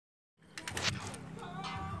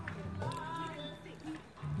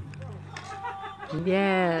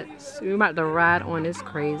Yes, we're about to ride on this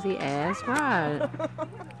crazy ass ride.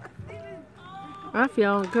 I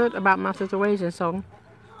feel good about my situation, so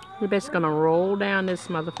we're basically gonna roll down this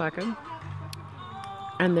motherfucker.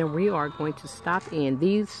 And then we are going to stop in.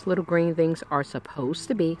 These little green things are supposed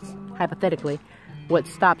to be, hypothetically, what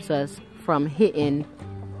stops us from hitting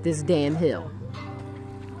this damn hill.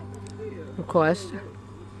 Of course,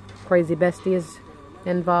 Crazy Bestie is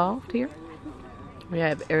involved here. We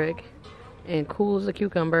have Eric and Cool as a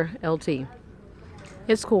Cucumber LT.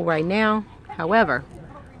 It's cool right now. However,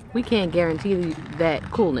 we can't guarantee that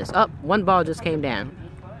coolness. Up, one ball just came down.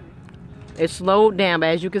 It slowed down, but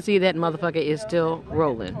as you can see, that motherfucker is still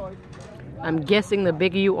rolling. I'm guessing the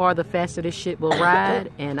bigger you are, the faster this shit will ride,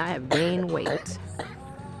 and I have gained weight.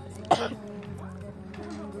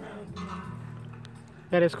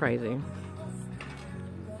 That is crazy.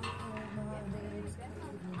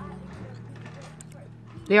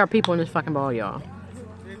 There are people in this fucking ball, y'all.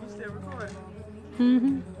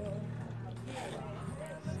 Mm-hmm.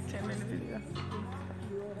 10-minute video.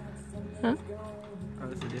 Huh? Oh,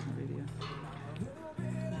 it's a different video.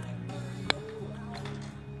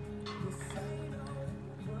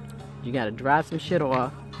 You gotta dry some shit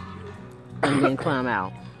off and then climb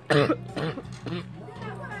out.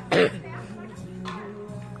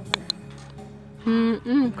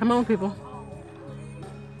 Come on, people.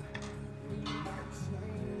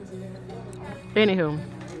 Anywho,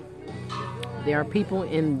 there are people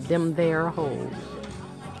in them there holes.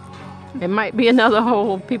 It might be another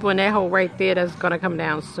hole, people in that hole right there that's gonna come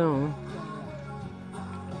down soon.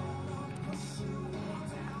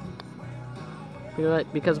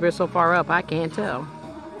 Because we're so far up, I can't tell.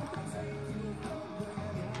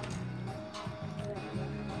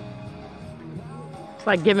 It's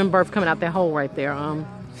like giving birth coming out that hole right there. I'm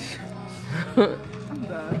done. I'm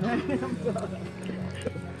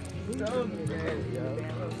done.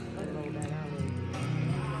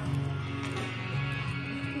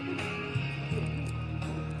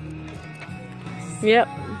 Yep.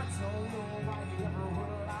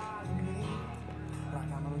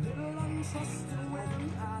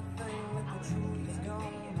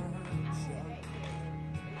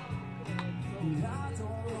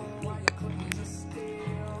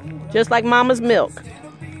 Just like mama's milk.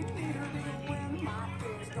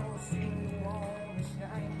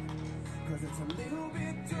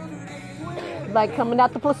 Like coming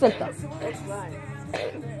out the placenta. That's right.